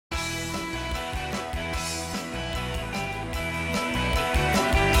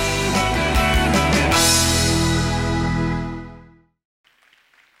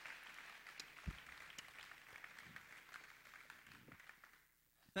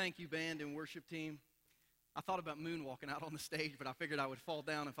Thank you, band and worship team. I thought about moonwalking out on the stage, but I figured I would fall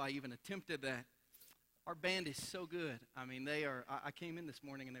down if I even attempted that. Our band is so good. I mean, I came in this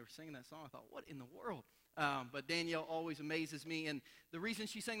morning and they were singing that song. I thought, what in the world? But Danielle always amazes me. And the reason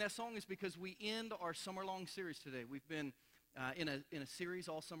she sang that song is because we end our summer-long series today. We've been in a series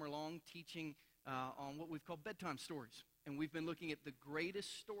all summer long teaching on what we've called bedtime stories. And we've been looking at the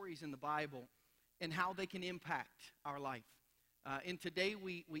greatest stories in the Bible and how they can impact our life. And today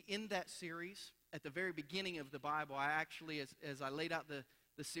we end that series at the very beginning of the Bible. I actually, as I laid out the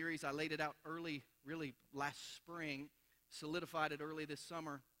series, I laid it out early, really last spring, solidified it early this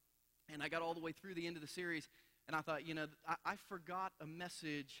summer, and I got all the way through the end of the series, and I thought, I forgot a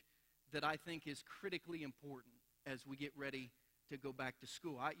message that I think is critically important as we get ready to go back to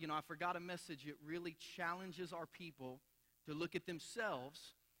school. I forgot a message that really challenges our people to look at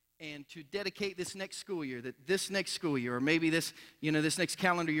themselves and to dedicate this next school year, or maybe this next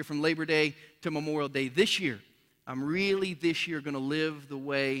calendar year from Labor Day to Memorial Day, this year, I'm really this year going to live the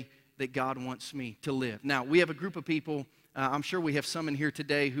way that God wants me to live. Now, we have a group of people, I'm sure we have some in here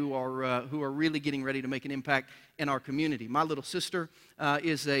today who are really getting ready to make an impact in our community. My little sister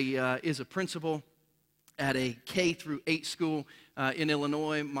is a principal at a K through 8 school in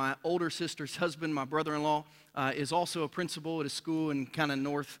Illinois. My older sister's husband, my brother-in-law, is also a principal at a school in kind of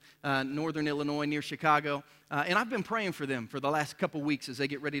northern Illinois near Chicago. And I've been praying for them for the last couple weeks as they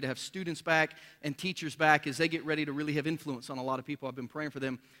get ready to have students back and teachers back, as they get ready to really have influence on a lot of people. I've been praying for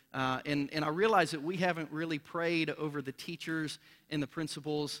them. And I realize that we haven't really prayed over the teachers and the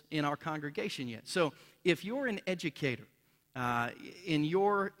principals in our congregation yet. So if you're an educator,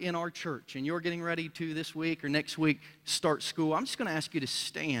 in our church, and you're getting ready to this week or next week start school, I'm just going to ask you to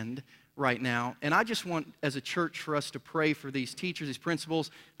stand right now. And I just want, as a church, for us to pray for these teachers, these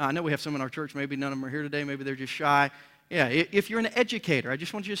principals. I know we have some in our church. Maybe none of them are here today. Maybe they're just shy. Yeah, if you're an educator, I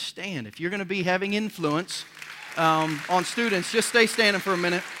just want you to stand. If you're going to be having influence on students, just stay standing for a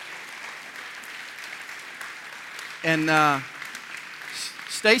minute. And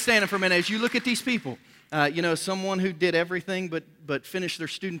stay standing for a minute as you look at these people. Someone who did everything but finished their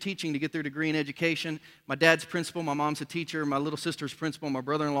student teaching to get their degree in education. My dad's principal, my mom's a teacher, my little sister's principal, my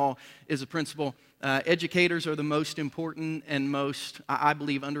brother-in-law is a principal. Educators are the most important and most, I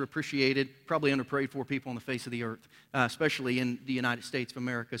believe, underappreciated, probably underprayed for people on the face of the earth, especially in the United States of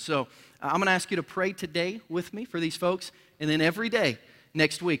America. So I'm going to ask you to pray today with me for these folks, and then every day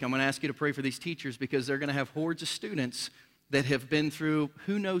next week I'm going to ask you to pray for these teachers, because they're going to have hordes of students that have been through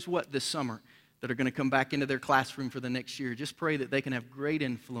who knows what this summer, that are going to come back into their classroom for the next year. Just pray that they can have great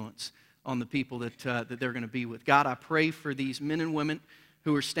influence on the people that they're going to be with. God, I pray for these men and women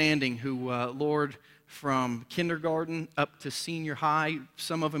who are standing, who, Lord, from kindergarten up to senior high,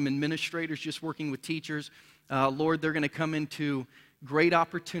 some of them administrators just working with teachers. Lord, they're going to come into great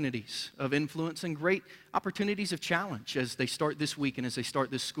opportunities of influence and great opportunities of challenge as they start this week and as they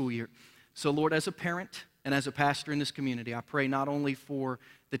start this school year. So, Lord, as a parent and as a pastor in this community, I pray not only for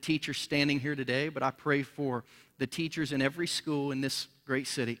the teachers standing here today, but I pray for the teachers in every school in this great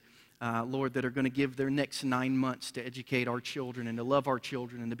city, Lord, that are going to give their next 9 months to educate our children and to love our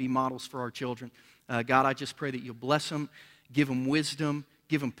children and to be models for our children. God, I just pray that you'll bless them, give them wisdom,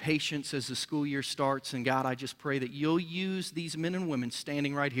 give them patience as the school year starts. And God, I just pray that you'll use these men and women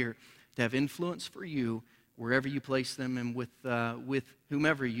standing right here to have influence for you wherever you place them and with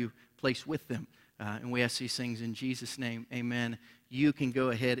whomever you place with them. And we ask these things in Jesus' name, amen. You can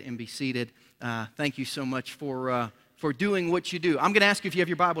go ahead and be seated. Thank you so much for doing what you do. I'm going to ask you, if you have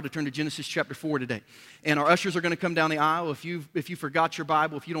your Bible, to turn to Genesis chapter 4 today. And our ushers are going to come down the aisle. If you forgot your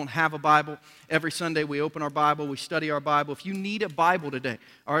Bible, if you don't have a Bible, every Sunday we open our Bible, we study our Bible. If you need a Bible today,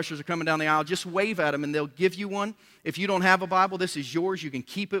 our ushers are coming down the aisle. Just wave at them and they'll give you one. If you don't have a Bible, this is yours. You can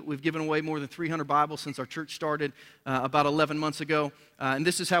keep it. We've given away more than 300 Bibles since our church started about 11 months ago. And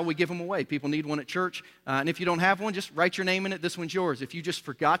this is how we give them away. People need one at church. And if you don't have one, just write your name in it. This one's yours. If you just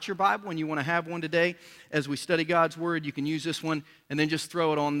forgot your Bible and you want to have one today as we study God's Word, you can use this one and then just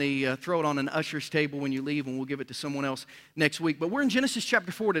throw it on an usher's table when you leave, and we'll give it to someone else next week. But we're in Genesis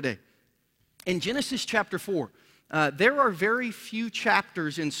chapter 4 today. In Genesis chapter 4, there are very few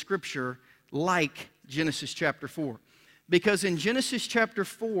chapters in Scripture like Genesis chapter 4. Because in Genesis chapter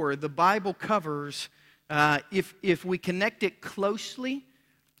 4, the Bible covers, if we connect it closely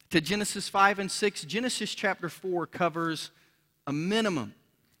to Genesis 5 and 6, Genesis chapter 4 covers a minimum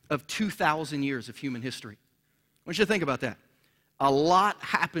of 2,000 years of human history. I want you to think about that. A lot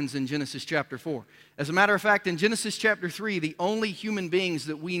happens in Genesis chapter 4. As a matter of fact, in Genesis chapter 3, the only human beings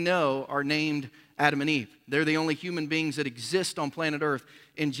that we know are named Adam and Eve. They're the only human beings that exist on planet Earth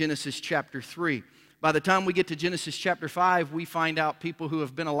in Genesis chapter 3. By the time we get to Genesis chapter 5, we find out people who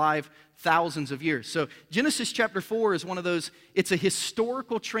have been alive thousands of years. So Genesis chapter 4 is one of those, it's a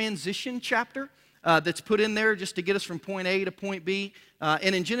historical transition chapter that's put in there just to get us from point A to point B.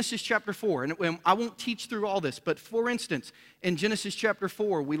 And in Genesis chapter 4, and I won't teach through all this, but for instance, in Genesis chapter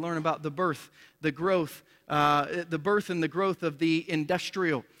 4, we learn about the birth, the growth, the birth and the growth of the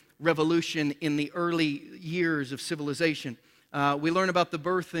industrial revolution in the early years of civilization. We learn about the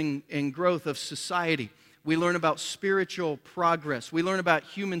birth and growth of society. We learn about spiritual progress. We learn about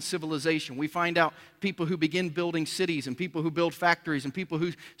human civilization. We find out people who begin building cities and people who build factories and people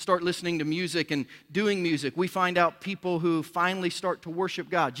who start listening to music and doing music. We find out people who finally start to worship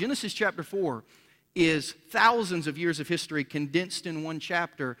God. Genesis chapter 4 is thousands of years of history condensed in one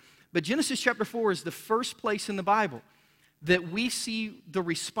chapter. But Genesis chapter 4 is the first place in the Bible that we see the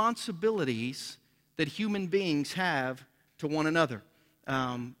responsibilities that human beings have to one another.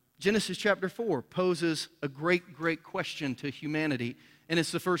 Genesis chapter 4 poses a great, great question to humanity, and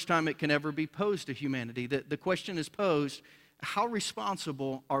it's the first time it can ever be posed to humanity. The question is posed, how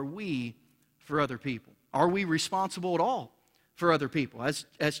responsible are we for other people? Are we responsible at all for other people?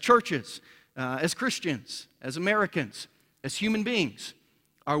 As churches, as Christians, as Americans, as human beings,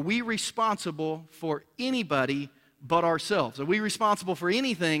 are we responsible for anybody but ourselves? Are we responsible for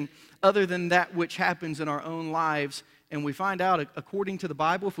anything other than that which happens in our own lives? And we find out, according to the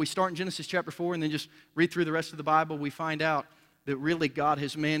Bible, if we start in Genesis chapter 4 and then just read through the rest of the Bible, we find out that really God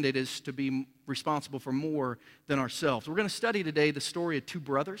has mandated us to be responsible for more than ourselves. We're going to study today the story of two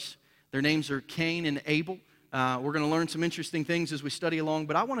brothers. Their names are Cain and Abel. We're going to learn some interesting things as we study along,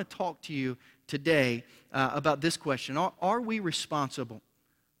 but I want to talk to you today about this question. Are we responsible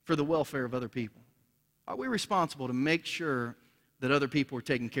for the welfare of other people? Are we responsible to make sure that other people are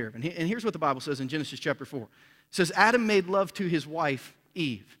taken care of? And here's what the Bible says in Genesis chapter 4. It says, Adam made love to his wife,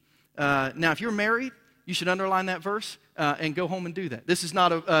 Eve. Now, if you're married, you should underline that verse and go home and do that. This is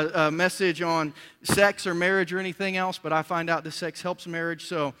not a message on sex or marriage or anything else, but I find out that sex helps marriage,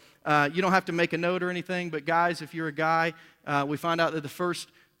 so you don't have to make a note or anything. But guys, if you're a guy, we find out that the first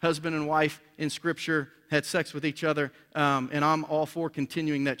husband and wife in Scripture had sex with each other, and I'm all for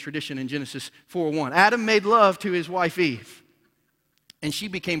continuing that tradition in Genesis 4:1. Adam made love to his wife, Eve, and she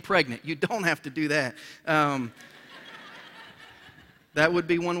became pregnant. You don't have to do that. That would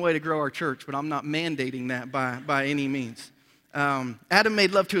be one way to grow our church, but I'm not mandating that by any means. Adam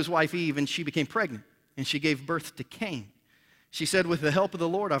made love to his wife Eve, and she became pregnant, and she gave birth to Cain. She said, with the help of the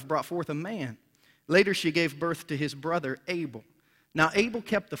Lord, I've brought forth a man. Later, she gave birth to his brother Abel. Now, Abel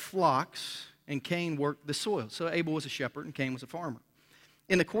kept the flocks, and Cain worked the soil. So Abel was a shepherd, and Cain was a farmer.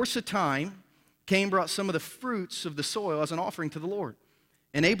 In the course of time, Cain brought some of the fruits of the soil as an offering to the Lord.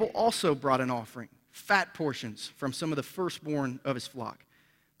 And Abel also brought an offering, fat portions from some of the firstborn of his flock.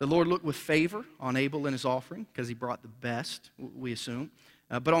 The Lord looked with favor on Abel and his offering, because he brought the best, we assume.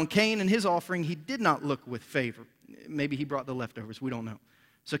 But on Cain and his offering, he did not look with favor. Maybe he brought the leftovers, we don't know.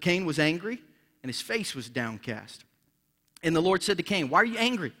 So Cain was angry, and his face was downcast. And the Lord said to Cain, why are you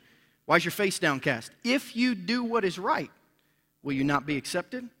angry? Why is your face downcast? If you do what is right, will you not be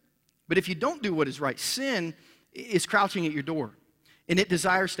accepted? But if you don't do what is right, sin is crouching at your door. And it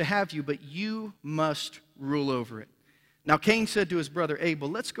desires to have you, but you must rule over it. Now Cain said to his brother Abel,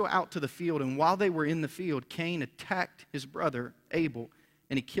 let's go out to the field. And while they were in the field, Cain attacked his brother Abel,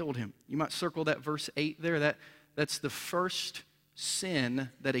 and he killed him. You might circle that verse 8 there. That's the first sin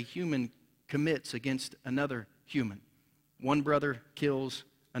that a human commits against another human. One brother kills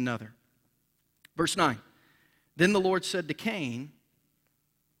another. Verse 9, then the Lord said to Cain,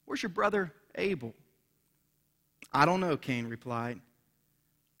 where's your brother Abel? I don't know, Cain replied.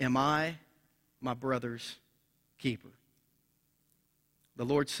 Am I my brother's keeper? The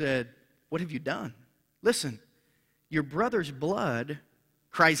Lord said, what have you done? Listen, your brother's blood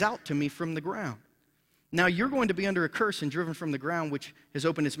cries out to me from the ground. Now you're going to be under a curse and driven from the ground, which has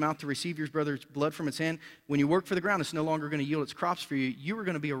opened its mouth to receive your brother's blood from its hand. When you work for the ground, it's no longer going to yield its crops for you. You are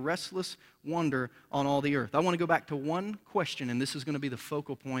going to be a restless wonder on all the earth. I want to go back to one question, and this is going to be the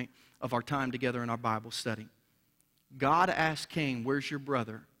focal point of our time together in our Bible study. God asked Cain, where's your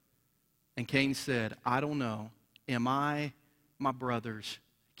brother? And Cain said, I don't know. Am I my brother's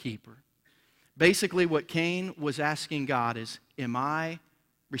keeper? Basically, what Cain was asking God is, am I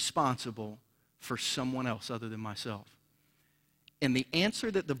responsible for someone else other than myself? And the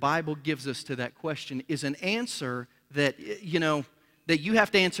answer that the Bible gives us to that question is an answer that, that you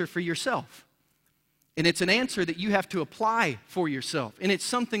have to answer for yourself. And it's an answer that you have to apply for yourself. And it's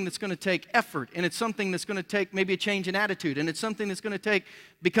something that's going to take effort. And it's something that's going to take maybe a change in attitude. And it's something that's going to take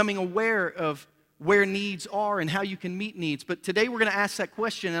becoming aware of where needs are and how you can meet needs. But today we're going to ask that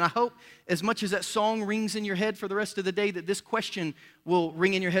question, and I hope as much as that song rings in your head for the rest of the day, that this question will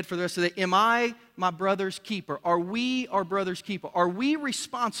ring in your head for the rest of the day. Am I my brother's keeper? Are we our brother's keeper? Are we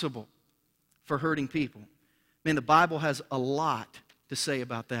responsible for hurting people? Man, the Bible has a lot to say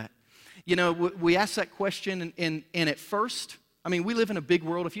about that. You know, we ask that question, and at first, I mean, we live in a big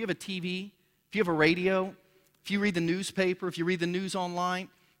world. If you have a TV, if you have a radio, if you read the newspaper, if you read the news online,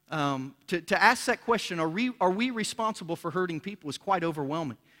 to ask that question, are we responsible for hurting people, is quite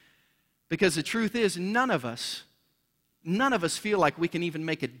overwhelming. Because the truth is, none of us feel like we can even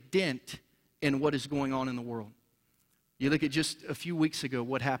make a dent in what is going on in the world. You look at just a few weeks ago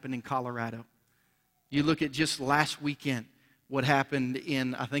what happened in Colorado. You look at just last weekend what happened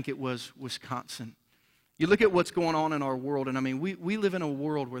in, I think it was Wisconsin. You look at what's going on in our world, and I mean, we live in a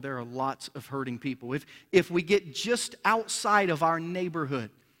world where there are lots of hurting people. If we get just outside of our neighborhood,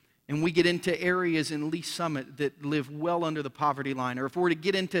 and we get into areas in Lee Summit that live well under the poverty line, or if we're to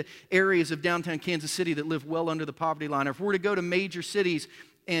get into areas of downtown Kansas City that live well under the poverty line, or if we're to go to major cities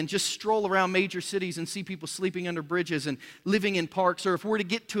and just stroll around major cities and see people sleeping under bridges and living in parks, or if we're to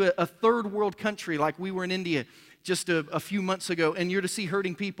get to a third world country like we were in India just a few months ago, and you're to see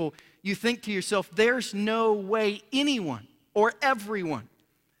hurting people, you think to yourself, there's no way anyone or everyone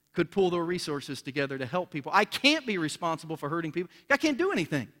could pull their resources together to help people. I can't be responsible for hurting people. I can't do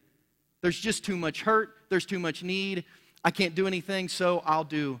anything. There's just too much hurt. There's too much need. I can't do anything, so I'll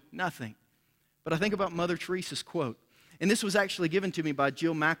do nothing. But I think about Mother Teresa's quote. And this was actually given to me by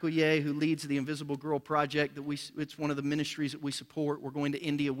Jill McElroy, who leads the Invisible Girl Project. It's one of the ministries that we support. We're going to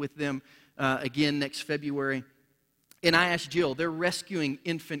India with them again next February. And I asked Jill, they're rescuing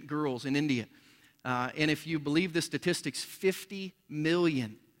infant girls in India. And if you believe the statistics, 50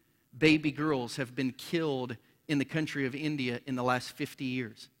 million baby girls have been killed in the country of India in the last 50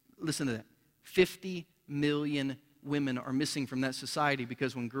 years. Listen to that. 50 million women are missing from that society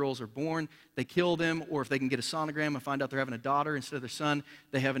because when girls are born, they kill them, or if they can get a sonogram and find out they're having a daughter instead of their son,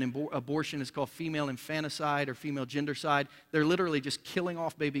 they have an abortion. It's called female infanticide or female gendercide. They're literally just killing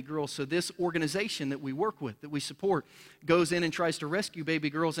off baby girls. So this organization that we work with, that we support, goes in and tries to rescue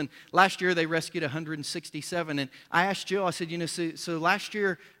baby girls. And last year they rescued 167. And I asked Jill, I said, so last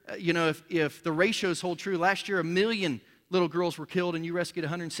year, if the ratios hold true, last year 1 million little girls were killed and you rescued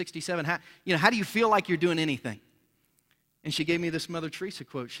 167. How do you feel like you're doing anything? And she gave me this Mother Teresa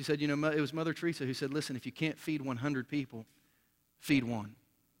quote. She said, it was Mother Teresa who said, listen, if you can't feed 100 people, feed one.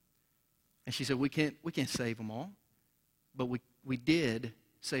 And she said, we can't save them all, but we did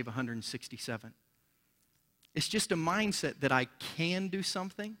save 167. It's just a mindset that I can do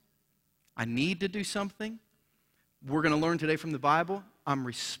something. I need to do something. We're going to learn today from the Bible, I'm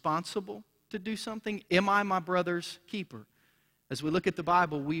responsible to do something. Am I my brother's keeper? As we look at the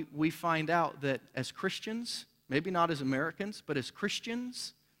Bible, we find out that as Christians, maybe not as Americans, but as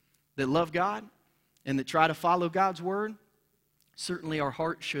Christians that love God and that try to follow God's word, certainly our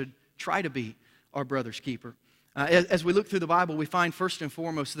heart should try to be our brother's keeper. As we look through the Bible, we find first and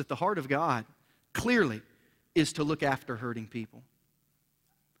foremost that the heart of God clearly is to look after hurting people.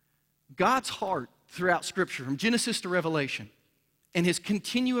 God's heart throughout Scripture, from Genesis to Revelation, and his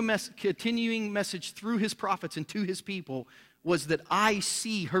continuing message through his prophets and to his people was that I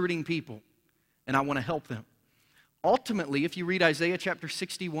see hurting people and I want to help them. Ultimately, if you read Isaiah chapter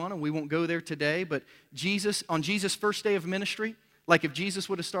 61, and we won't go there today, but on Jesus' first day of ministry, like if Jesus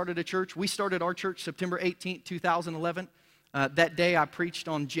would have started a church, we started our church September 18th, 2011. That day I preached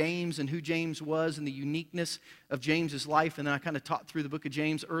on James and who James was and the uniqueness of James's life, and then I kind of taught through the book of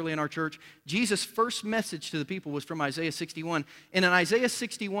James early in our church. Jesus' first message to the people was from Isaiah 61. And in Isaiah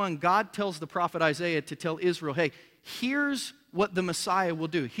 61, God tells the prophet Isaiah to tell Israel, hey, here's what the Messiah will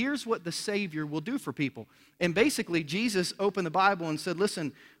do. Here's what the Savior will do for people. And basically, Jesus opened the Bible and said,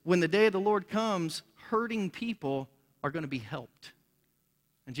 listen, when the day of the Lord comes, hurting people are going to be helped.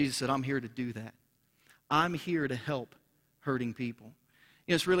 And Jesus said, I'm here to do that. I'm here to help hurting people.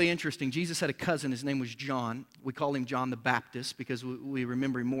 It's really interesting. Jesus had a cousin. His name was John. We call him John the Baptist because we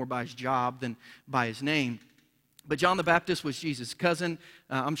remember him more by his job than by his name. But John the Baptist was Jesus' cousin.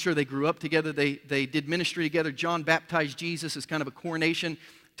 I'm sure they grew up together. They did ministry together. John baptized Jesus as kind of a coronation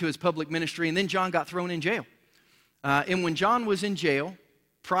to his public ministry. And then John got thrown in jail. And when John was in jail,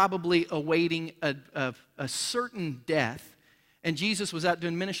 probably awaiting a certain death, and Jesus was out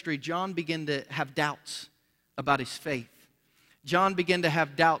doing ministry, John began to have doubts about his faith. John began to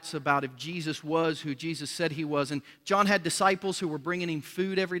have doubts about if Jesus was who Jesus said he was. And John had disciples who were bringing him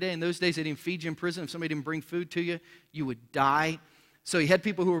food every day. In those days, they didn't feed you in prison. If somebody didn't bring food to you, you would die. So he had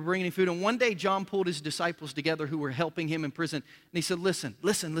people who were bringing him food. And one day, John pulled his disciples together who were helping him in prison. And he said, listen.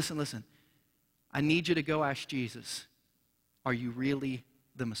 I need you to go ask Jesus, are you really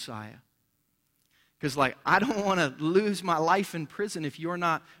the Messiah? Because, I don't want to lose my life in prison if you're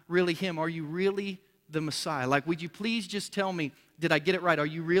not really him. Are you really the Messiah? Would you please just tell me, did I get it right? Are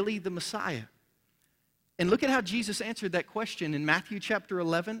you really the Messiah? And look at how Jesus answered that question in Matthew chapter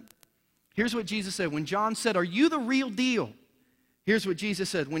 11. Here's what Jesus said. When John said, are you the real deal? Here's what Jesus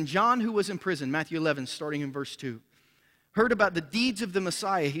said. When John, who was in prison, Matthew 11, starting in verse 2, heard about the deeds of the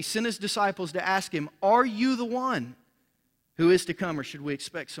Messiah, he sent his disciples to ask him, are you the one who is to come, or should we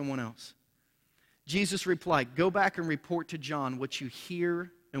expect someone else? Jesus replied, go back and report to John what you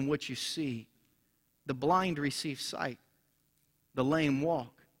hear and what you see. The blind receive sight. The lame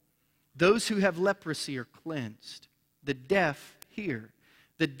walk. Those who have leprosy are cleansed. The deaf hear.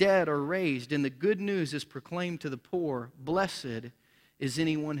 The dead are raised. And the good news is proclaimed to the poor. Blessed is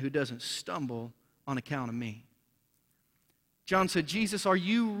anyone who doesn't stumble on account of me. John said, Jesus, are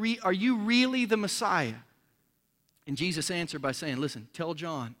you really the Messiah? And Jesus answered by saying, listen, tell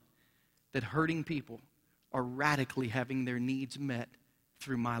John that hurting people are radically having their needs met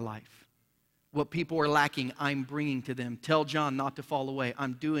through my life. What people are lacking, I'm bringing to them. Tell John not to fall away.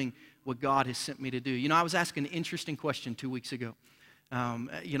 I'm doing what God has sent me to do. I was asking an interesting question 2 weeks ago.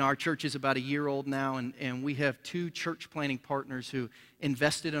 Our church is about a year old now, and we have 2 church planning partners who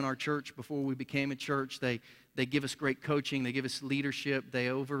invested in our church before we became a church. They give us great coaching. They give us leadership. They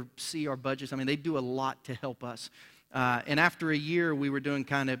oversee our budgets. They do a lot to help us. And after a year, we were doing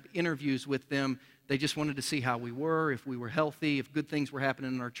kind of interviews with them. They just wanted to see how we were, if we were healthy, if good things were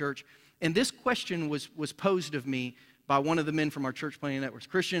happening in our church. And this question was posed of me by one of the men from our church planning networks.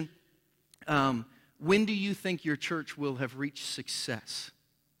 Christian, when do you think your church will have reached success?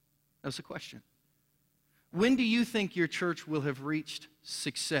 That was the question. When do you think your church will have reached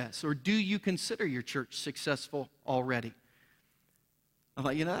success? Or do you consider your church successful already? I'm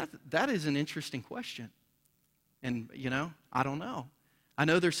like, that is an interesting question. And, I don't know. I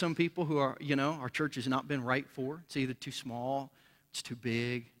know there's some people who are, our church has not been right for. It's either too small, it's too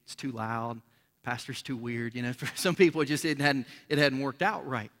big, it's too loud, pastor's too weird. For some people, it hadn't worked out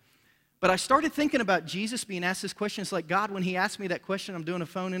right. But I started thinking about Jesus being asked this question. It's like, God, when he asked me that question, I'm doing a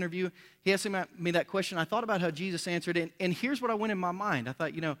phone interview, he asked me that question. I thought about how Jesus answered it, and here's what I went in my mind. I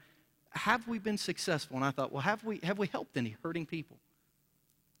thought, have we been successful? And I thought, well, have we helped any hurting people?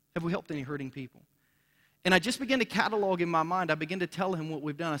 Have we helped any hurting people? And I just began to catalog in my mind. I began to tell him what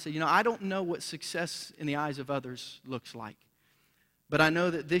we've done. I said, I don't know what success in the eyes of others looks like. But I know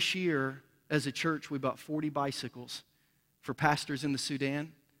that this year, as a church, we bought 40 bicycles for pastors in the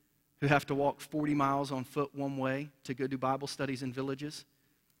Sudan who have to walk 40 miles on foot one way to go do Bible studies in villages.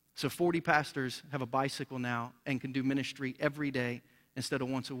 So 40 pastors have a bicycle now and can do ministry every day instead of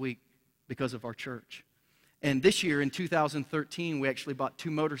once a week because of our church. And this year, in 2013, we actually bought 2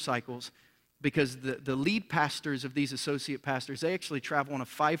 motorcycles because the lead pastors of these associate pastors, they actually travel on a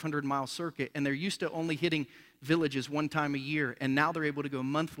 500-mile circuit, and they're used to only hitting villages one time a year, and now they're able to go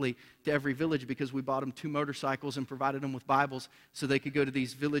monthly to every village because we bought them 2 motorcycles and provided them with Bibles so they could go to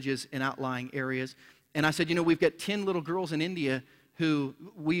these villages in outlying areas. And I said, we've got 10 little girls in India who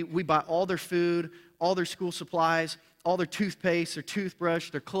we buy all their food, all their school supplies, all their toothpaste, their toothbrush,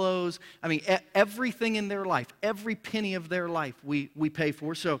 their clothes. Everything in their life, every penny of their life we pay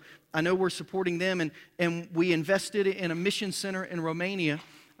for. So I know we're supporting them, and we invested in a mission center in Romania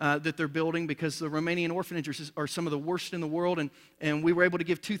that they're building because the Romanian orphanages are some of the worst in the world, and we were able to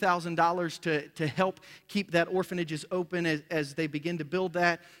give $2,000 to help keep that orphanages open as they begin to build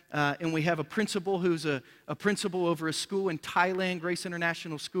that. And we have a principal who's a principal over a school in Thailand, Grace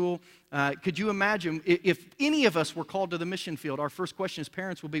International School. Could you imagine if any of us were called to the mission field, our first question as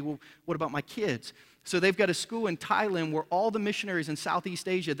parents would be, well, what about my kids? So they've got a school in Thailand where all the missionaries in Southeast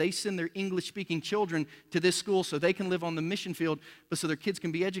Asia, they send their English-speaking children to this school so they can live on the mission field, but so their kids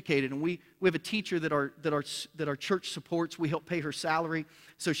can be educated. And we have a teacher that our church supports. We help pay her salary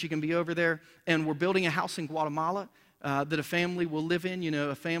so she can be over there. And we're building a house in Guatemala that a family will live in.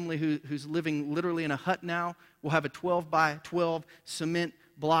 A family who's living literally in a hut now will have a 12 by 12 cement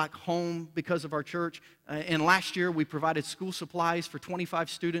block home because of our church. And last year we provided school supplies for 25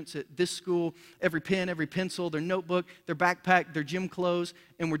 students at this school, every pen, every pencil, their notebook, their backpack, their gym clothes,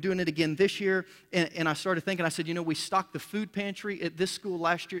 and we're doing it again this year. And I started thinking, I said, we stocked the food pantry at this school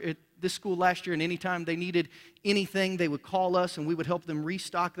last year, and anytime they needed anything, they would call us and we would help them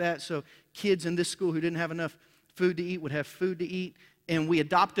restock that so kids in this school who didn't have enough food to eat would have food to eat. and we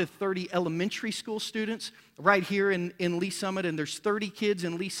adopted 30 elementary school students right here in Lee Summit. And there's 30 kids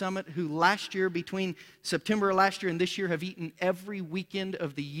in Lee Summit who last year, between September of last year and this year, have eaten every weekend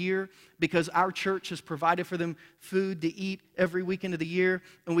of the year because our church has provided for them food to eat every weekend of the year.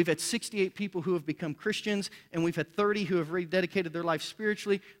 And we've had 68 people who have become Christians, and we've had 30 who have rededicated their life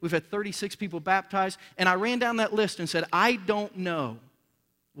spiritually. We've had 36 people baptized. And I ran down that list and said, I don't know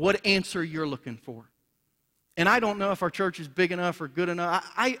what answer you're looking for. And I don't know if our church is big enough or good enough.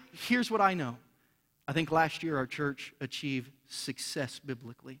 Here's what I know. I think last year our church achieved success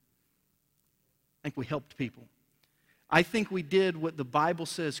biblically. I think we helped people. I think we did what the Bible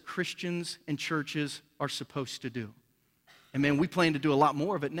says Christians and churches are supposed to do. And man, we plan to do a lot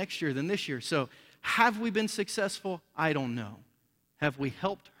more of it next year than this year. So have we been successful? I don't know. Have we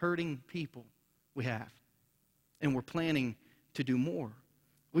helped hurting people? We have. And we're planning to do more.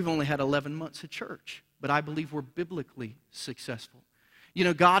 We've only had 11 months of church, but I believe we're biblically successful. You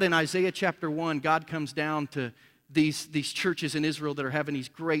know, God in Isaiah chapter 1, God comes down to these churches in Israel that are having these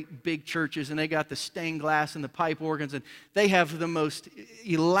great big churches, and they got the stained glass and the pipe organs, and they have the most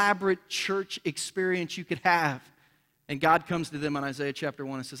elaborate church experience you could have. And God comes to them in Isaiah chapter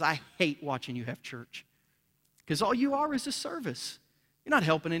 1 and says, I hate watching you have church, because all you are is a service. You're not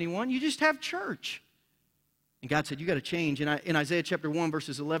helping anyone. You just have church. And God said, you got to change. And in Isaiah chapter 1,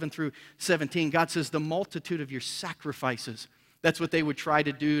 verses 11 through 17, God says, the multitude of your sacrifices. That's what they would try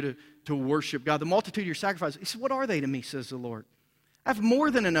to do to worship God. The multitude of your sacrifices. He said, what are they to me, says the Lord? I have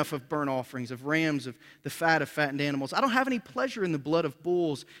more than enough of burnt offerings, of rams, of the fat of fattened animals. I don't have any pleasure in the blood of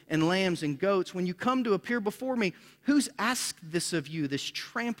bulls and lambs and goats. When you come to appear before me, who's asked this of you, this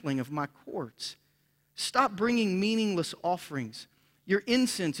trampling of my courts? Stop bringing meaningless offerings. Your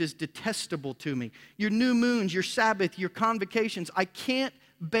incense is detestable to me. Your new moons, your Sabbath, your convocations. I can't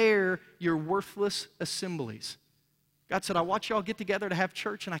bear your worthless assemblies. God said, I watch y'all get together to have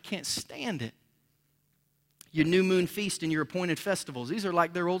church, and I can't stand it. Your new moon feast and your appointed festivals. These are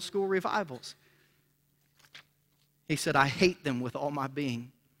like their old school revivals. He said, I hate them with all my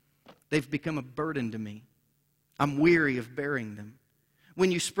being. They've become a burden to me. I'm weary of bearing them. When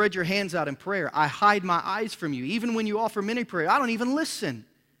you spread your hands out in prayer, I hide my eyes from you. Even when you offer many prayer, I don't even listen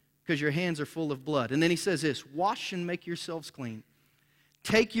because your hands are full of blood. And then he says this, wash and make yourselves clean.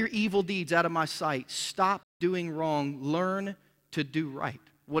 Take your evil deeds out of my sight. Stop doing wrong. Learn to do right.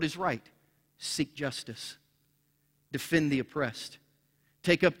 What is right? Seek justice. Defend the oppressed.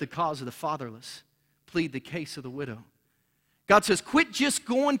 Take up the cause of the fatherless. Plead the case of the widow. God says, quit just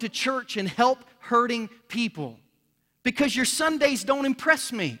going to church and help hurting people. Because your Sundays don't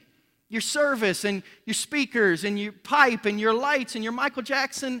impress me. Your service and your speakers and your pipe and your lights and your Michael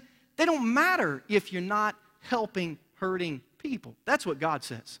Jackson, they don't matter if you're not helping hurting people. That's what God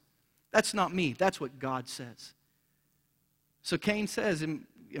says. That's not me. That's what God says. So Cain says, am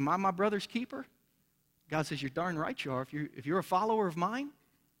I my brother's keeper? God says, you're darn right you are. If you're a follower of mine,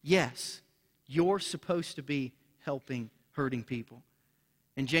 yes, you're supposed to be helping hurting people.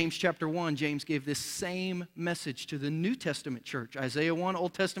 In James chapter 1, James gave this same message to the New Testament church. Isaiah 1,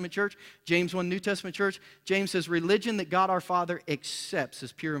 Old Testament church. James 1, New Testament church. James says, religion that God our Father accepts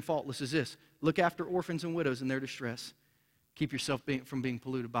as pure and faultless is this. Look after orphans and widows in their distress. Keep yourself from being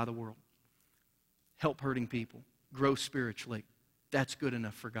polluted by the world. Help hurting people. Grow spiritually. That's good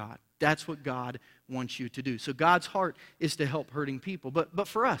enough for God. That's what God wants you to do. So God's heart is to help hurting people. But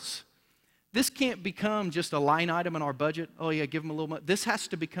for us, this can't become just a line item in our budget. Oh yeah, give them a little money. This has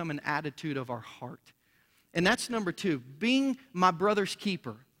to become an attitude of our heart. And that's number 2. Being my brother's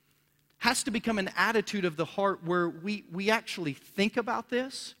keeper has to become an attitude of the heart where we actually think about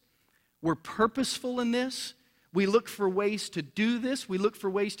this. We're purposeful in this. We look for ways to do this. We look for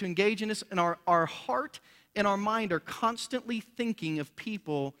ways to engage in this. And our heart and our mind are constantly thinking of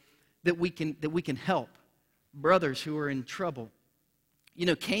people that we can help. Brothers who are in trouble. You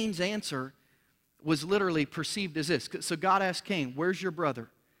know, Cain's answer was literally perceived as this. So God asked Cain, where's your brother?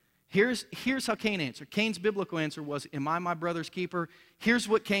 Here's how Cain answered. Cain's biblical answer was, am I my brother's keeper? Here's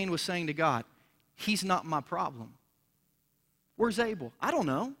what Cain was saying to God. He's not my problem. Where's Abel? I don't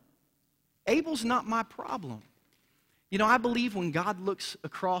know. Abel's not my problem. You know, I believe when God looks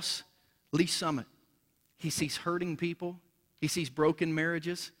across Lee Summit, he sees hurting people. He sees broken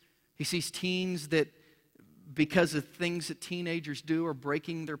marriages. He sees teens that, because of things that teenagers do, are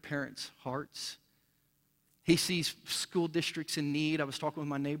breaking their parents' hearts. He sees school districts in need. I was talking with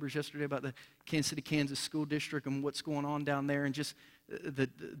my neighbors yesterday about the Kansas City, Kansas school district and what's going on down there, and just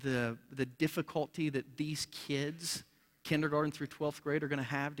the difficulty that these kids, kindergarten through 12th grade, are going to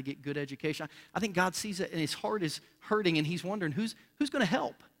have to get good education. I think God sees it, and his heart is hurting, and he's wondering, who's going to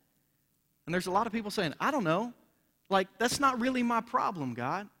help? And there's a lot of people saying, I don't know. Like, that's not really my problem,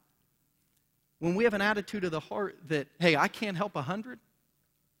 God. When we have an attitude of the heart that, hey, I can't help 100,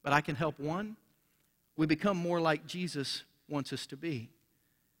 but I can help one, we become more like Jesus wants us to be.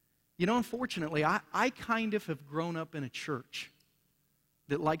 You know, unfortunately, I kind of have grown up in a church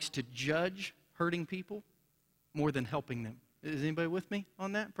that likes to judge hurting people more than helping them. Is anybody with me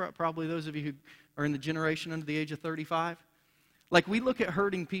on that? Probably those of you who are in the generation under the age of 35. Like, we look at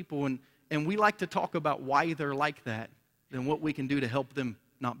hurting people and we like to talk about why they're like that than what we can do to help them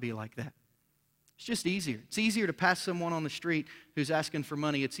not be like that. It's just easier. It's easier to pass someone on the street who's asking for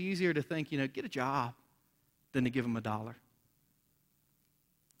money. It's easier to think, get a job than to give them $1.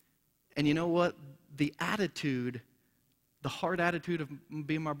 And you know what? The attitude, the hard attitude of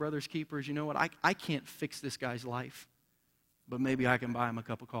being my brother's keeper is, you know what? I can't fix this guy's life, but maybe I can buy him a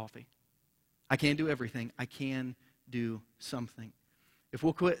cup of coffee. I can't do everything. I can do something. If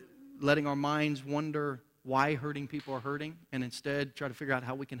we'll quit letting our minds wonder why hurting people are hurting and instead try to figure out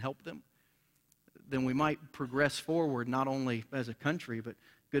how we can help them, then we might progress forward not only as a country, but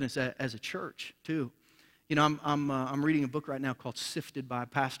goodness, as a church too. I'm reading a book right now called Sifted by a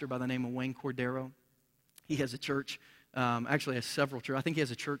pastor by the name of Wayne Cordero. He has a church, actually has several churches. I think he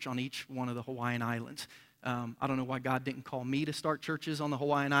has a church on each one of the Hawaiian Islands. I don't know why God didn't call me to start churches on the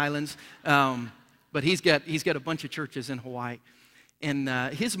Hawaiian Islands, but he's got a bunch of churches in Hawaii. And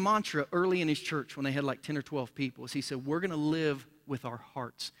his mantra early in his church, when they had like 10 or 12 people, is he said, we're going to live with our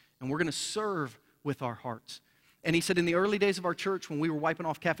hearts, and we're going to serve with our hearts. And he said, in the early days of our church, when we were wiping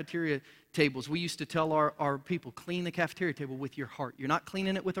off cafeteria tables, we used to tell our people, clean the cafeteria table with your heart. You're not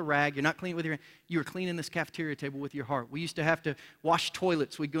cleaning it with a rag. You're not cleaning it with your hand. You're cleaning this cafeteria table with your heart. We used to have to wash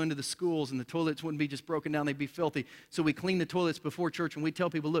toilets. We'd go into the schools, and the toilets wouldn't be just broken down. They'd be filthy. So we cleaned the toilets before church, and we'd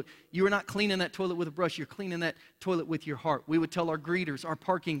tell people, look, you are not cleaning that toilet with a brush. You're cleaning that toilet with your heart. We would tell our greeters, our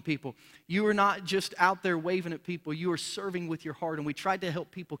parking people, you are not just out there waving at people. You are serving with your heart. And we tried to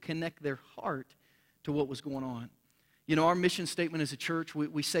help people connect their heart to what was going on. Our mission statement as a church,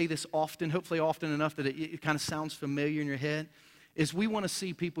 we say this often, hopefully often enough that it kind of sounds familiar in your head, is we want to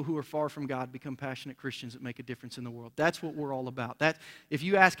see people who are far from God become passionate Christians that make a difference in the world. That's what we're all about. If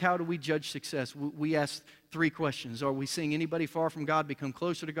you ask how do we judge success, we ask 3 questions. Are we seeing anybody far from God become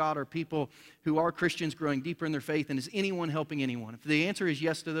closer to God? Are people who are Christians growing deeper in their faith? And is anyone helping anyone? If the answer is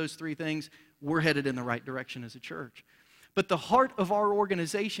yes to those 3 things, we're headed in the right direction as a church. But the heart of our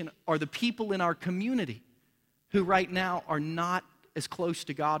organization are the people in our community who right now are not as close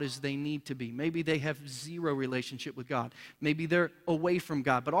to God as they need to be. Maybe they have 0 relationship with God. Maybe they're away from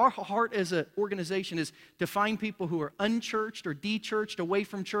God. But our heart as an organization is to find people who are unchurched or de-churched, away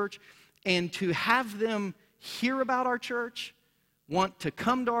from church, and to have them hear about our church, want to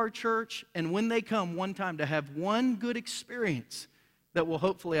come to our church, and when they come one time to have one good experience that will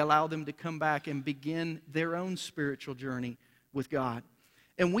hopefully allow them to come back and begin their own spiritual journey with God.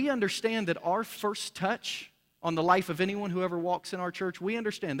 And we understand that our first touch on the life of anyone who ever walks in our church, we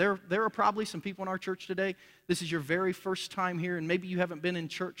understand there are probably some people in our church today, this is your very first time here, and maybe you haven't been in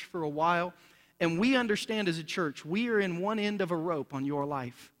church for a while, and we understand as a church, we are in one end of a rope on your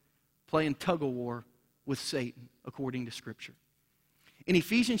life, playing tug-of-war with Satan, according to Scripture. In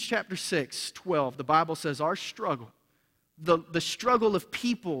Ephesians chapter 6:12, the Bible says, our struggle, the struggle of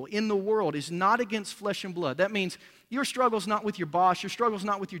people in the world is not against flesh and blood. That means your struggle's not with your boss, your struggle's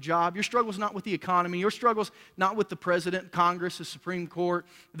not with your job, your struggle's not with the economy, your struggle's not with the president, Congress, the Supreme Court,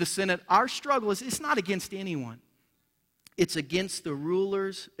 the Senate. Our struggle it's not against anyone. It's against the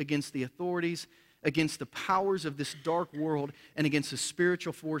rulers, against the authorities, against the powers of this dark world, and against the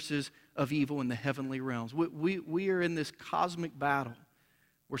spiritual forces of evil in the heavenly realms. We are in this cosmic battle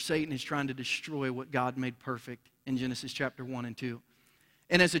where Satan is trying to destroy what God made perfect in Genesis chapter 1 and 2.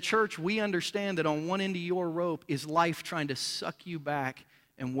 And as a church, we understand that on one end of your rope is life trying to suck you back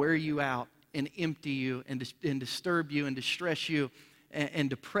and wear you out and empty you and disturb you and distress you and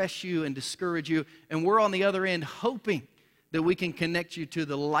depress you and discourage you. And we're on the other end hoping that we can connect you to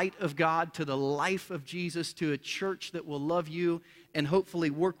the light of God, to the life of Jesus, to a church that will love you and hopefully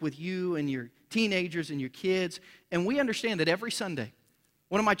work with you and your teenagers and your kids. And we understand that every Sunday,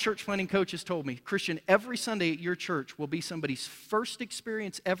 one of my church planting coaches told me, Christian, every Sunday at your church will be somebody's first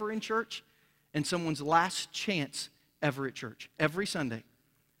experience ever in church and someone's last chance ever at church. Every Sunday.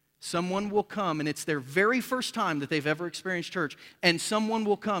 Someone will come and it's their very first time that they've ever experienced church. And someone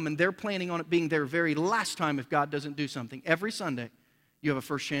will come and they're planning on it being their very last time if God doesn't do something. Every Sunday, you have a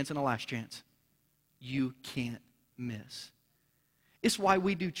first chance and a last chance. You can't miss. It's why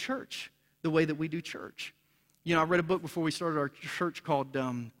we do church the way that we do church. I read a book before we started our church called,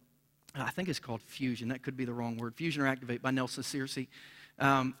 I think it's called Fusion. That could be the wrong word. Fusion or Activate by Nelson Searcy.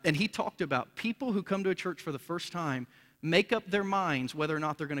 And he talked about people who come to a church for the first time make up their minds whether or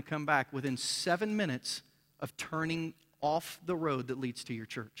not they're going to come back within 7 minutes of turning off the road that leads to your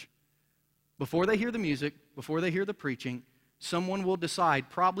church. Before they hear the music, before they hear the preaching, someone will decide,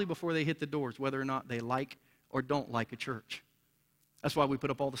 probably before they hit the doors, whether or not they like or don't like a church. That's why we put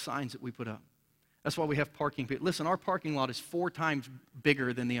up all the signs that we put up. That's why we have parking. Listen, our parking lot is 4 times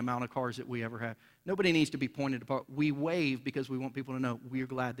bigger than the amount of cars that we ever have. Nobody needs to be pointed apart. We wave because we want people to know we're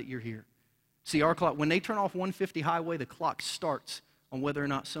glad that you're here. See, our clock, when they turn off 150 highway, the clock starts on whether or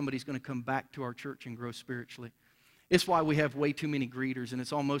not somebody's going to come back to our church and grow spiritually. It's why we have way too many greeters, and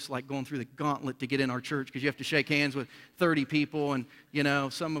it's almost like going through the gauntlet to get in our church because you have to shake hands with 30 people, and,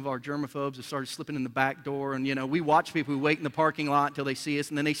 some of our germaphobes have started slipping in the back door, and, we watch people who wait in the parking lot until they see us,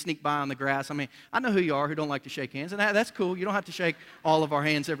 and then they sneak by on the grass. I mean, I know who you are who don't like to shake hands, and that's cool. You don't have to shake all of our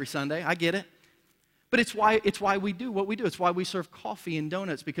hands every Sunday. I get it. But it's why we do what we do. It's why we serve coffee and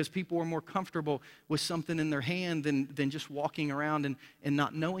donuts, because people are more comfortable with something in their hand than just walking around and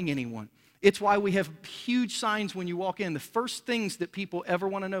not knowing anyone. It's why we have huge signs when you walk in. The first things that people ever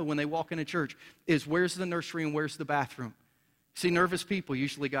want to know when they walk into church is where's the nursery and where's the bathroom. See, nervous people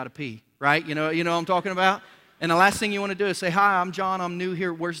usually got to pee, right? You know what I'm talking about? And the last thing you want to do is say, hi, I'm John, I'm new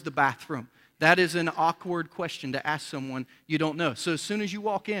here, where's the bathroom? That is an awkward question to ask someone you don't know. So as soon as you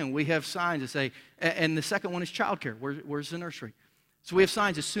walk in, we have signs that say, and the second one is childcare, where's the nursery? So we have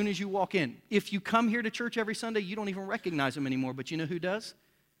signs as soon as you walk in. If you come here to church every Sunday, you don't even recognize them anymore, but you know who does?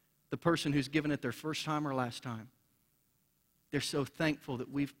 The person who's given it their first time or last time. They're so thankful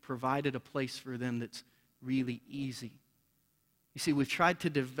that we've provided a place for them that's really easy. You see, we've tried to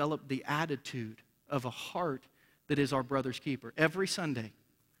develop the attitude of a heart that is our brother's keeper. Every Sunday,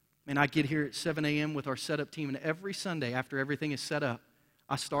 and I get here at 7 a.m. with our setup team, and every Sunday after everything is set up,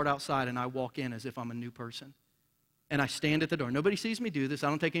 I start outside and I walk in as if I'm a new person. And I stand at the door. Nobody sees me do this. I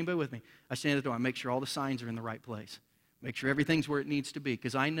don't take anybody with me. I stand at the door. I make sure all the signs are in the right place. Make sure everything's where it needs to be,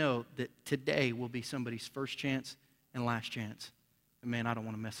 because I know that today will be somebody's first chance and last chance. And man, I don't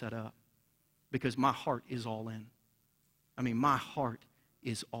want to mess that up, because my heart is all in. I mean, my heart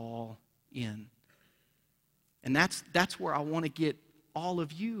is all in. And that's where I want to get all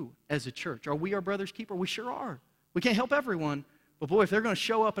of you as a church. Are we our brother's keeper? We sure are. We can't help everyone, but boy, if they're going to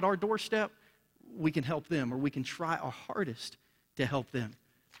show up at our doorstep, we can help them, or we can try our hardest to help them.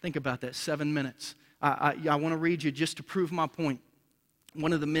 Think about that, 7 minutes. I want to read you just to prove my point.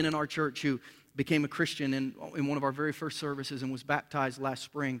 One of the men in our church who became a Christian in one of our very first services and was baptized last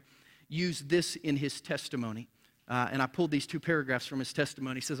spring used this in his testimony. And I pulled these 2 paragraphs from his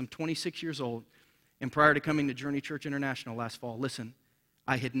testimony. He says, I'm 26 years old, and prior to coming to Journey Church International last fall, listen,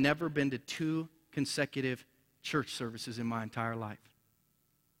 I had never been to 2 consecutive church services in my entire life.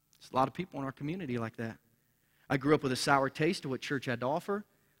 There's a lot of people in our community like that. I grew up with a sour taste of what church had to offer.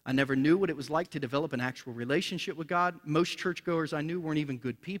 I never knew what it was like to develop an actual relationship with God. Most churchgoers I knew weren't even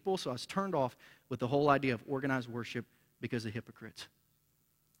good people, so I was turned off with the whole idea of organized worship because of hypocrites.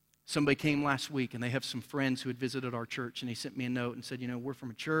 Somebody came last week, and they have some friends who had visited our church, and he sent me a note and said, we're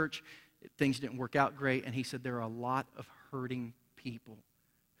from a church. Things didn't work out great. And he said, there are a lot of hurting people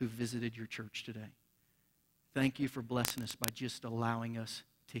who visited your church today. Thank you for blessing us by just allowing us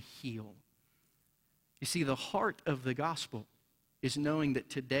to heal. You see, the heart of the gospel is knowing that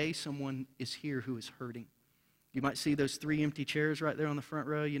today someone is here who is hurting. You might see those 3 empty chairs right there on the front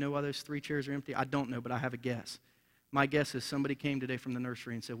row. You know why those 3 chairs are empty? I don't know, but I have a guess. My guess is somebody came today from the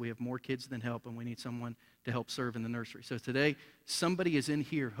nursery and said, we have more kids than help, and we need someone to help serve in the nursery. So today, somebody is in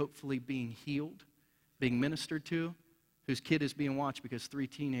here hopefully being healed, being ministered to, whose kid is being watched because 3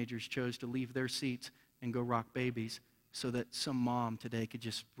 teenagers chose to leave their seats and go rock babies so that some mom today could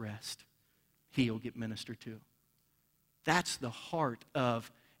just rest, heal, get ministered to. That's the heart of,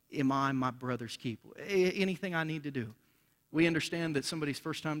 am I my brother's keeper? Anything I need to do. We understand that somebody's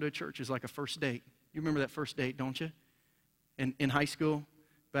first time to a church is like a first date. You remember that first date, don't you? In high school,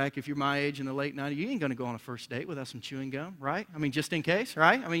 back if you're my age in the late 90s, you ain't going to go on a first date without some chewing gum, right? I mean, just in case,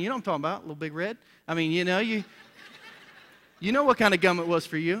 right? I mean, you know what I'm talking about, Little Big Red. I mean, you know what kind of gum it was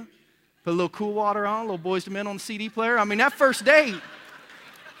for you. Put a little Cool Water on, a little Boys to Men on the CD player. I mean, that first date,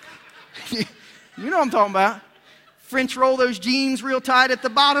 you know what I'm talking about. French roll those jeans real tight at the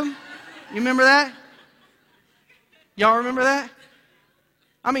bottom. You remember that? Y'all remember that?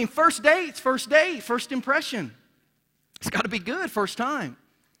 I mean, first date, first impression. It's got to be good first time.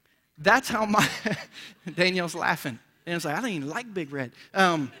 That's how Danielle's laughing. Danielle's like, I don't even like Big Red.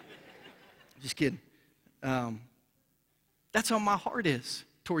 Just kidding. That's how my heart is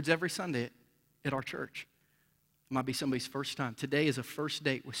towards every Sunday at our church. It might be somebody's first time. Today is a first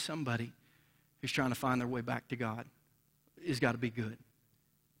date with somebody who's trying to find their way back to God. It's got to be good.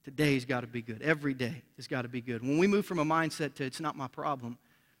 Today's got to be good. Every day has got to be good. When we move from a mindset to it's not my problem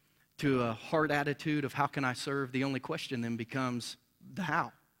to a heart attitude of how can I serve, the only question then becomes the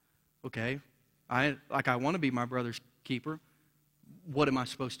how. Okay, I want to be my brother's keeper. What am I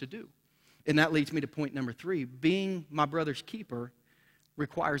supposed to do? And that leads me to point number 3. Being my brother's keeper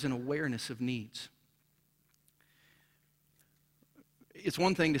requires an awareness of needs. It's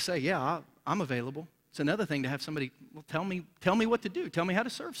one thing to say, yeah, I'm available. It's another thing to have somebody, well, tell me what to do. Tell me how to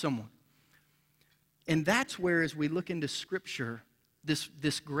serve someone. And that's where, as we look into Scripture,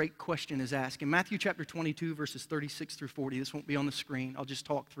 this great question is asked. In Matthew chapter 22, verses 36 through 40, this won't be on the screen. I'll just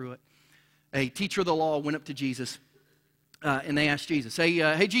talk through it. A teacher of the law went up to Jesus, and they asked Jesus,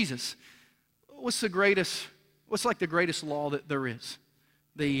 hey, Jesus, what's like the greatest law that there is?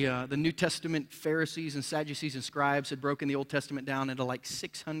 The New Testament Pharisees and Sadducees and scribes had broken the Old Testament down into like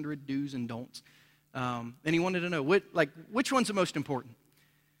 600 do's and don'ts. And he wanted to know, which one's the most important?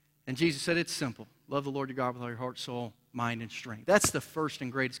 And Jesus said, it's simple. Love the Lord your God with all your heart, soul, mind, and strength. That's the first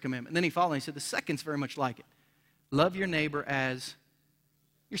and greatest commandment. And then he followed and he said, the second's very much like it. Love your neighbor as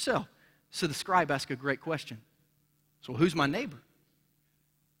yourself. So the scribe asked a great question. So who's my neighbor?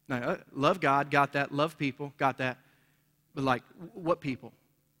 Now, love God, got that. Love people, got that. But like, what people?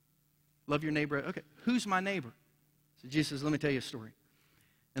 Love your neighbor. Okay, who's my neighbor? So Jesus says, let me tell you a story.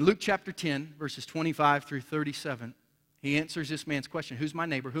 In Luke chapter 10, verses 25 through 37, he answers this man's question. Who's my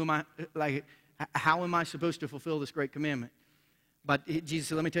neighbor? How am I supposed to fulfill this great commandment? But Jesus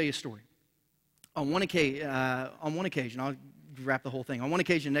said, let me tell you a story. On one occasion, I'll wrap the whole thing. On one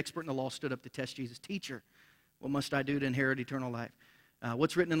occasion, an expert in the law stood up to test Jesus. Teacher, what must I do to inherit eternal life?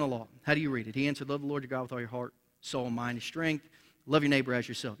 What's written in the law? How do you read it? He answered, love the Lord your God with all your heart, soul, mind, and strength. Love your neighbor as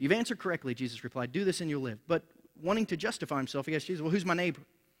yourself. You've answered correctly, Jesus replied. Do this and you'll live. But wanting to justify himself, he asked Jesus, well, who's my neighbor?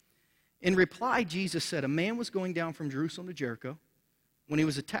 In reply, Jesus said, a man was going down from Jerusalem to Jericho when he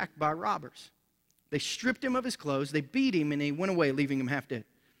was attacked by robbers. They stripped him of his clothes, they beat him, and he went away, leaving him half dead.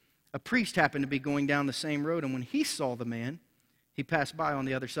 A priest happened to be going down the same road, and when he saw the man, he passed by on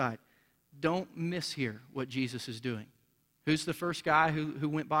the other side. Don't miss here what Jesus is doing. Who's the first guy who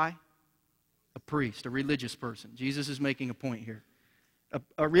went by? A priest, a religious person. Jesus is making a point here.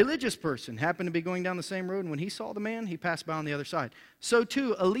 A religious person happened to be going down the same road, and when he saw the man, he passed by on the other side. So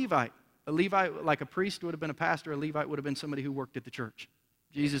too, a Levite. A Levite, like a priest would have been a pastor, a Levite would have been somebody who worked at the church.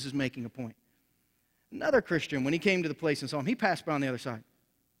 Jesus is making a point. Another Christian, when he came to the place and saw him, he passed by on the other side.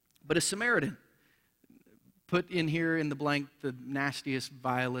 But a Samaritan, put in here in the blank, the nastiest,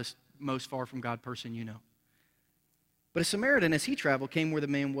 vilest, most far from God person you know. But a Samaritan, as he traveled, came where the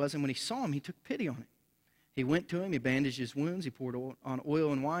man was, and when he saw him, he took pity on him. He went to him, he bandaged his wounds, he poured on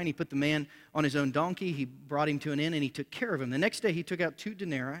oil and wine, he put the man on his own donkey, he brought him to an inn, and he took care of him. The next day he took out 2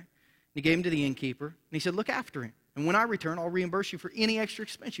 denarii, and he gave him to the innkeeper, and he said, look after him, and when I return, I'll reimburse you for any extra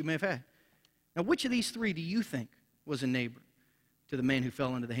expense you may have had. Now, which of these 3 do you think was a neighbor to the man who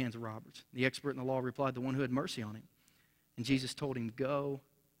fell into the hands of robbers? The expert in the law replied, the one who had mercy on him. And Jesus told him, go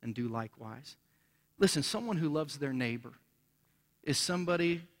and do likewise. Listen, someone who loves their neighbor is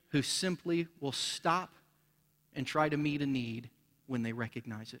somebody who simply will stop and try to meet a need when they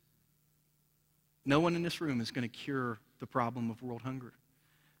recognize it. No one in this room is going to cure the problem of world hunger.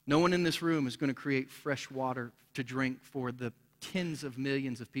 No one in this room is going to create fresh water to drink for the tens of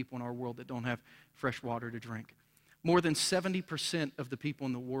millions of people in our world that don't have fresh water to drink. More than 70% of the people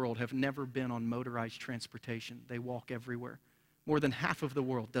in the world have never been on motorized transportation. They walk everywhere. More than half of the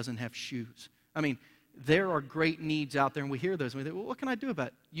world doesn't have shoes. I mean, there are great needs out there, and we hear those, and we think, well, what can I do about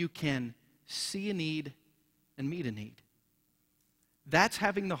it? You can see a need and meet a need. That's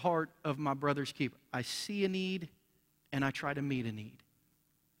having the heart of my brother's keeper. I see a need, and I try to meet a need.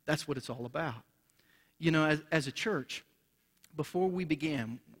 That's what it's all about. You know, as a church, before we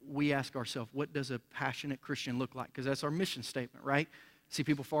began, we ask ourselves, what does a passionate Christian look like? Because that's our mission statement, right? See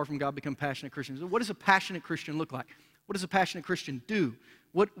people far from God become passionate Christians. What does a passionate Christian look like? What does a passionate Christian do?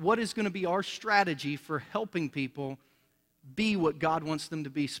 What is going to be our strategy for helping people be what God wants them to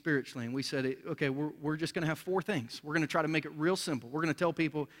be spiritually? And we said, okay, we're just going to have 4 things. We're going to try to make it real simple. We're going to tell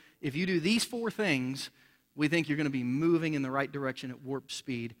people, if you do these 4 things, we think you're going to be moving in the right direction at warp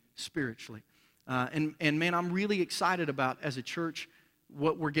speed spiritually. And man, I'm really excited about, as a church,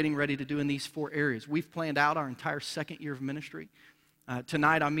 what we're getting ready to do in these 4 areas. We've planned out our entire 2nd year of ministry.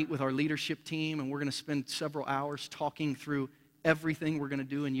 Tonight I meet with our leadership team, and we're going to spend several hours talking through everything we're going to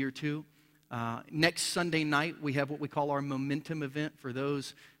do in year 2. Next Sunday night, we have what we call our momentum event for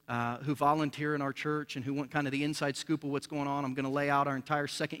those who volunteer in our church and who want kind of the inside scoop of what's going on. I'm going to lay out our entire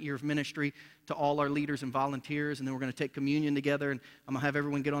second year of ministry to all our leaders and volunteers, and then we're going to take communion together, and I'm going to have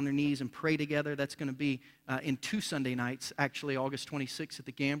everyone get on their knees and pray together. That's going to be in 2 Sunday nights, actually August 26th at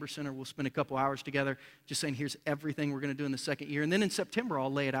the Gamber Center. We'll spend a couple hours together just saying, here's everything we're going to do in the second year. And then in September,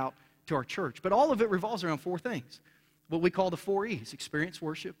 I'll lay it out to our church. But all of it revolves around 4 things, what we call the 4 E's: experience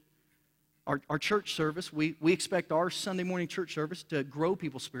worship. Our church service, we expect our Sunday morning church service to grow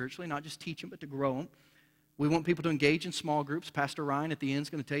people spiritually, not just teach them, but to grow them. We want people to engage in small groups. Pastor Ryan at the end is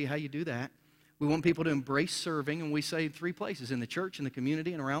going to tell you how you do that. We want people to embrace serving, and we say 3 places: in the church, in the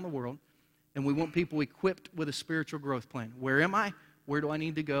community, and around the world. And we want people equipped with a spiritual growth plan. Where am I? Where do I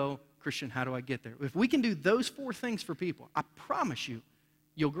need to go? Christian, how do I get there? If we can do those 4 things for people, I promise you,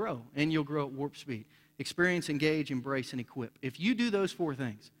 you'll grow, and you'll grow at warp speed. Experience, engage, embrace, and equip. If you do those 4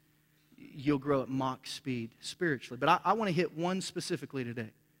 things, you'll grow at Mach speed spiritually. But I want to hit one specifically today.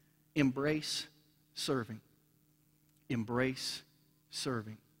 Embrace serving. Embrace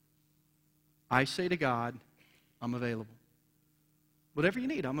serving. I say to God, I'm available. Whatever you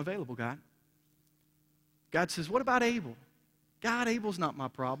need, I'm available, God. God says, what about Abel? God, Abel's not my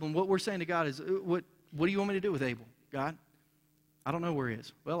problem. What we're saying to God is, what do you want me to do with Abel, God? I don't know where he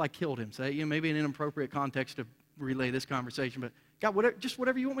is. Well, I killed him. Say, maybe in an inappropriate context to relay this conversation, but God, just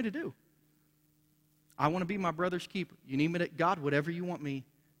whatever you want me to do. I want to be my brother's keeper. You need me to, God, whatever you want me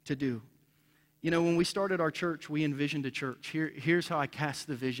to do. When we started our church, we envisioned a church. Here's how I cast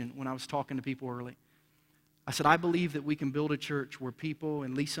the vision when I was talking to people early. I said, I believe that we can build a church where people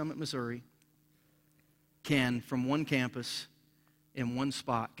in Lee Summit, Missouri can, from one campus in one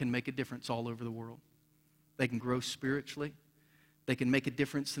spot, can make a difference all over the world. They can grow spiritually. They can make a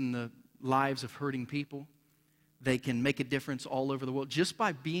difference in the lives of hurting people. They can make a difference all over the world. Just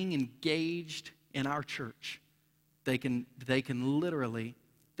by being engaged in our church, they can literally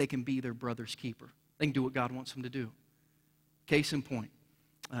be their brother's keeper. They can do what God wants them to do. Case in point,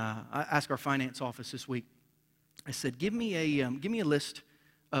 I asked our finance office this week, I said, give me a list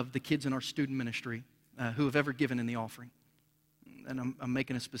of the kids in our student ministry who have ever given in the offering. And I'm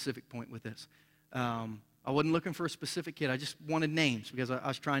making a specific point with this. I wasn't looking for a specific kid. I just wanted names because I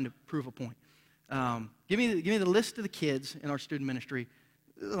was trying to prove a point. Give me the list of the kids in our student ministry,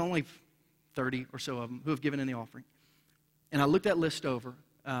 only 30 or so of them, who have given in the offering. And I looked that list over,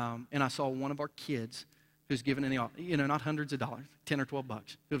 and I saw one of our kids who's given in the offering, not hundreds of dollars, 10 or 12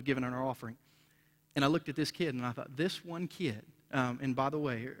 bucks, who have given in our offering. And I looked at this kid, and I thought, this one kid, and by the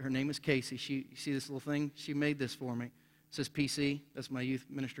way, her name is Casey. You see this little thing? She made this for me. It says PC. That's my youth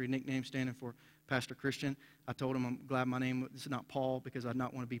ministry nickname, standing for Pastor Christian. I told him I'm glad my name is not Paul because I'd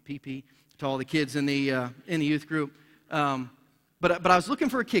not want to be PP to all the kids in the youth group. But I was looking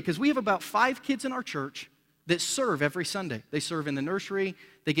for a kid because we have about 5 kids in our church that serve every Sunday. They serve in the nursery.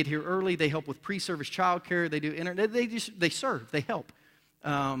 They get here early. They help with pre-service childcare. They do internet. They serve. They help.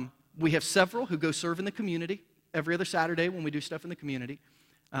 We have several who go serve in the community every other Saturday when we do stuff in the community.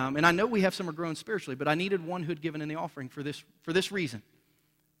 And I know we have some who are growing spiritually, but I needed one who had given in the offering for this reason.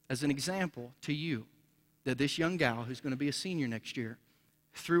 As an example to you, that this young gal who's going to be a senior next year,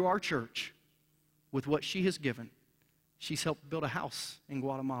 through our church, with what she has given, she's helped build a house in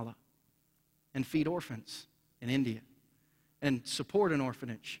Guatemala and feed orphans in India and support an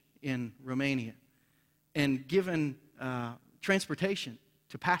orphanage in Romania and given transportation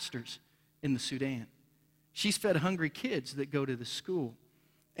to pastors in the Sudan. She's fed hungry kids that go to the school.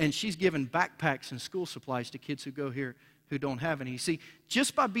 And she's given backpacks and school supplies to kids who go here who don't have any. You see,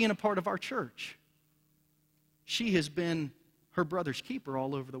 just by being a part of our church, she has been her brother's keeper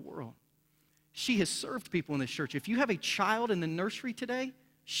all over the world. She has served people in this church. If you have a child in the nursery today,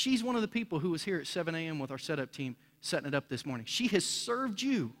 she's one of the people who was here at 7 a.m. with our setup team setting it up this morning. She has served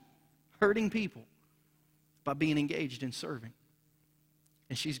you, hurting people, by being engaged in serving.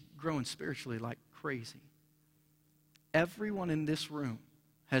 And she's growing spiritually like crazy. Everyone in this room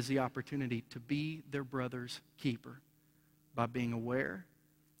has the opportunity to be their brother's keeper by being aware,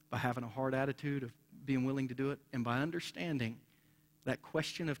 by having a hard attitude of being willing to do it, and by understanding that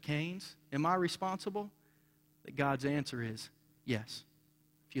question of Cain's, am I responsible? That God's answer is, yes.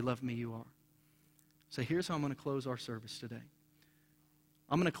 If you love me, you are. So here's how I'm going to close our service today.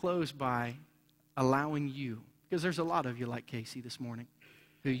 I'm going to close by allowing you, because there's a lot of you like Casey this morning,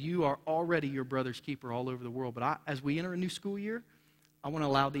 who you are already your brother's keeper all over the world. But as we enter a new school year, I want to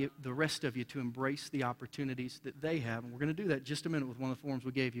allow the rest of you to embrace the opportunities that they have. And we're going to do that in just a minute with one of the forms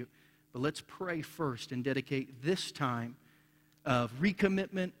we gave you. But let's pray first and dedicate this time of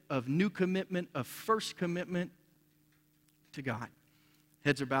recommitment, of new commitment, of first commitment to God.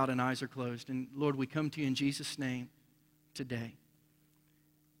 Heads are bowed and eyes are closed. And Lord, we come to you in Jesus' name today.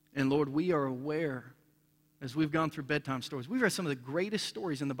 And Lord, we are aware, as we've gone through bedtime stories, we've read some of the greatest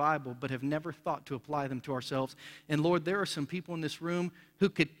stories in the Bible, but have never thought to apply them to ourselves. And Lord, there are some people in this room who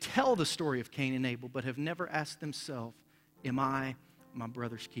could tell the story of Cain and Abel, but have never asked themselves, am I my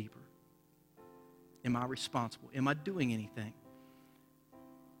brother's keeper? Am I responsible? Am I doing anything?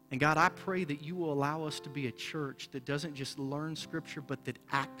 And God, I pray that you will allow us to be a church that doesn't just learn Scripture, but that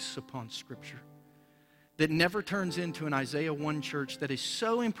acts upon Scripture. That never turns into an Isaiah 1 church that is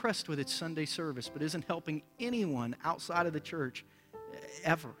so impressed with its Sunday service, but isn't helping anyone outside of the church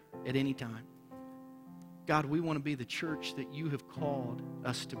ever at any time. God, we want to be the church that you have called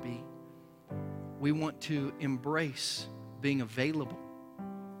us to be. We want to embrace being available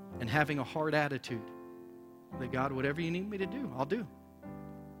and having a hard attitude that, God, whatever you need me to do, I'll do.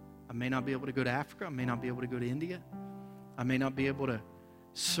 I may not be able to go to Africa. I may not be able to go to India. I may not be able to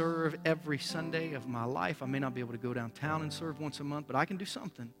serve every Sunday of my life. I may not be able to go downtown and serve once a month, but I can do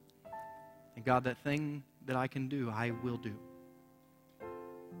something. And God, that thing that I can do, I will do.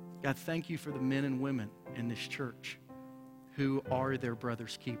 God, thank you for the men and women in this church who are their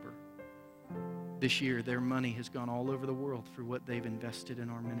brother's keeper. This year, their money has gone all over the world through what they've invested in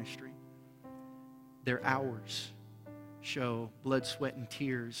our ministry. Their hours show blood, sweat, and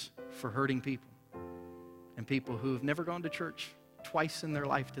tears for hurting people and people who have never gone to church twice in their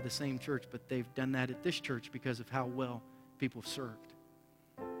life to the same church, but they've done that at this church because of how well people have served.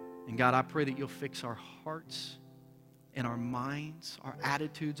 And God, I pray that you'll fix our hearts and our minds, our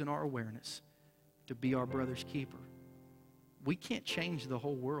attitudes and our awareness to be our brother's keeper. We can't change the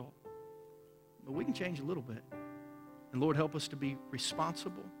whole world, but we can change a little bit. And Lord, help us to be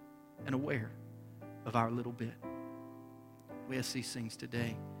responsible and aware of our little bit. We ask these things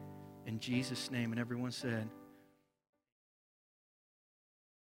today in Jesus' name. And everyone said,